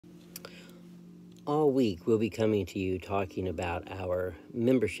All week, we'll be coming to you talking about our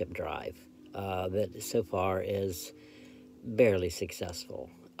membership drive that so far is barely successful.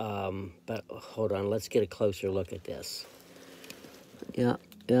 But hold on, let's get a closer look at this. Yeah,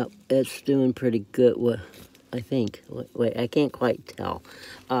 yeah, it's doing pretty good. What I think. Wait, I can't quite tell.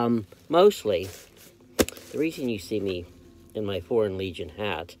 Mostly, the reason you see me in my Foreign Legion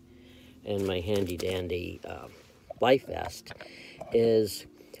hat and my handy dandy life vest is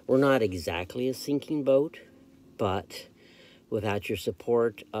we're not exactly a sinking boat, but without your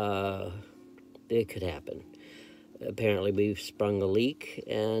support, it could happen. Apparently, we've sprung a leak,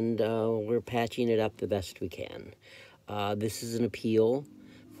 and we're patching it up the best we can. This is an appeal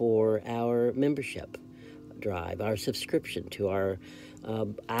for our membership drive, our subscription to our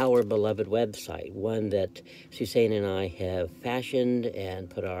beloved website, one that Suzanne and I have fashioned and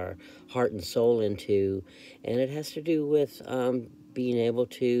put our heart and soul into, and it has to do with being able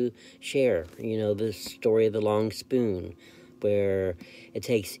to share, the story of the long spoon, where it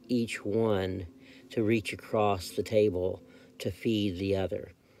takes each one to reach across the table to feed the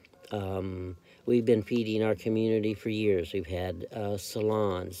other. We've been feeding our community for years. We've had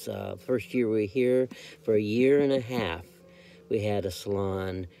salons. First year we were here, for a year and a half, we had a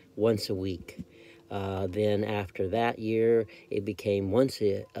salon once a week. Then after that year, it became once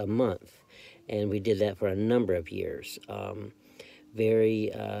a month. And we did that for a number of years.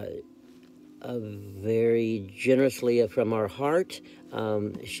 Very generously from our heart,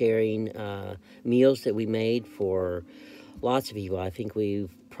 sharing meals that we made for lots of people. I think we've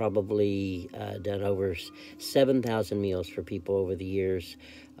probably done over 7,000 meals for people over the years,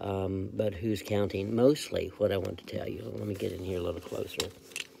 but who's counting? Mostly, what I want to tell you, let me get in here a little closer,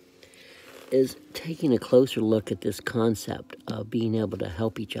 is taking a closer look at this concept of being able to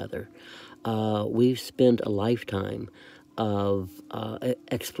help each other. We've spent a lifetime of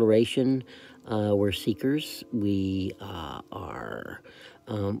exploration. We're seekers. We are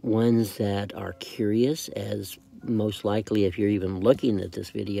ones that are curious, as most likely if you're even looking at this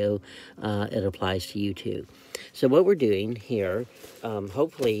video, it applies to you too. So what we're doing here,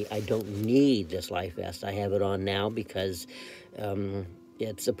 hopefully I don't need this life vest. I have it on now because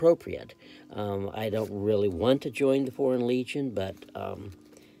it's appropriate. I don't really want to join the Foreign Legion, but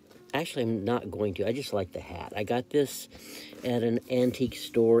actually, I'm not going to. I just like the hat. I got this at an antique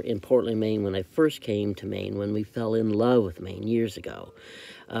store in Portland, Maine when I first came to Maine, when we fell in love with Maine years ago.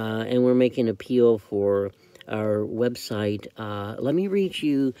 And we're making an appeal for our website. Let me read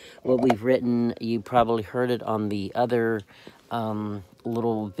you what we've written. You probably heard it on the other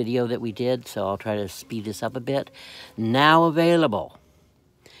little video that we did, so I'll try to speed this up a bit. Now available,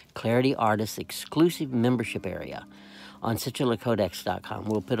 Clarity Artists exclusive membership area on CitulaCodex.com.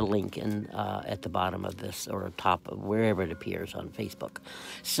 We'll put a link in at the bottom of this, or top of wherever it appears on Facebook.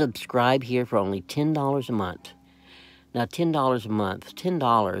 Subscribe here for only $10 a month. Now, $10 a month,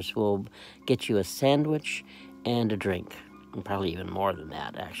 $10 will get you a sandwich and a drink. And probably even more than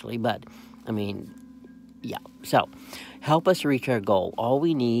that, actually. But, I mean, yeah. So, help us reach our goal. All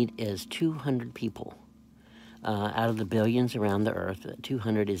we need is 200 people. Out of the billions around the earth,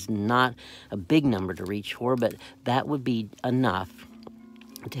 200 is not a big number to reach for, but that would be enough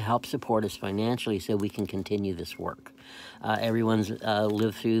to help support us financially so we can continue this work. Everyone's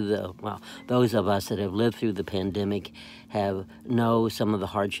lived through those of us that have lived through the pandemic know some of the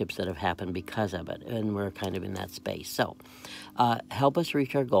hardships that have happened because of it, and we're kind of in that space. So help us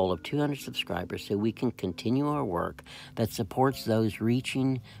reach our goal of 200 subscribers so we can continue our work that supports those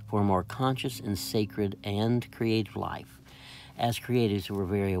reaching for a more conscious and sacred and creative life. As creatives, we're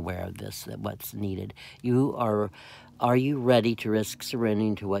very aware of this, that what's needed. Are you ready to risk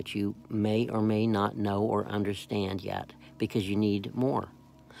surrendering to what you may or may not know or understand yet, because you need more?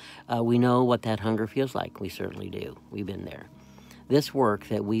 We know what that hunger feels like. We certainly do. We've been there. This work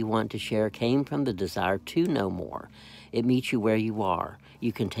that we want to share came from the desire to know more. It meets you where you are.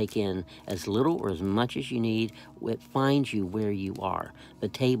 You can take in as little or as much as you need. It finds you where you are. The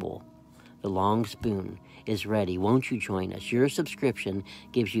table, the long spoon, is ready. Won't you join us? Your subscription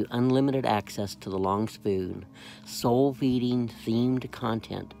gives you unlimited access to the long spoon, soul-feeding themed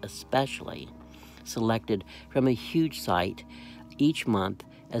content, especially selected from a huge site each month,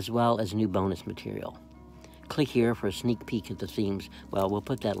 as well as new bonus material. Click here for a sneak peek at the themes. Well, we'll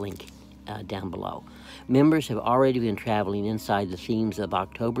put that link down below. Members have already been traveling inside the themes of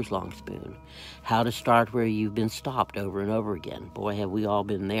October's Long Spoon. How to start where you've been stopped over and over again. Boy, have we all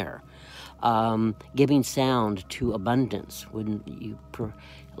been there. Giving sound to abundance. Wouldn't you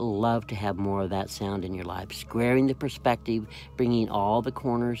love to have more of that sound in your life? Squaring the perspective, bringing all the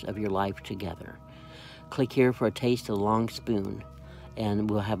corners of your life together. Click here for a taste of the long spoon. and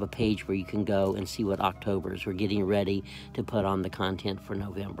we'll have a page where you can go and see what October's. We're getting ready to put on the content for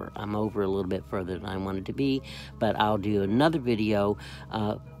November. I'm over a little bit further than I wanted to be, but I'll do another video.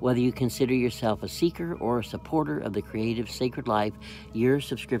 Whether you consider yourself a seeker or a supporter of the creative sacred life, your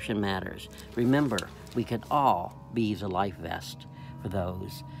subscription matters. Remember, we could all be the life vest for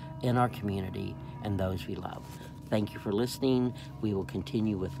those in our community and those we love. Thank you for listening. We will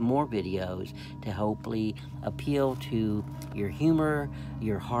continue with more videos to hopefully appeal to your humor,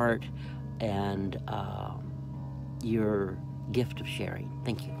 your heart, and your gift of sharing.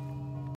 Thank you.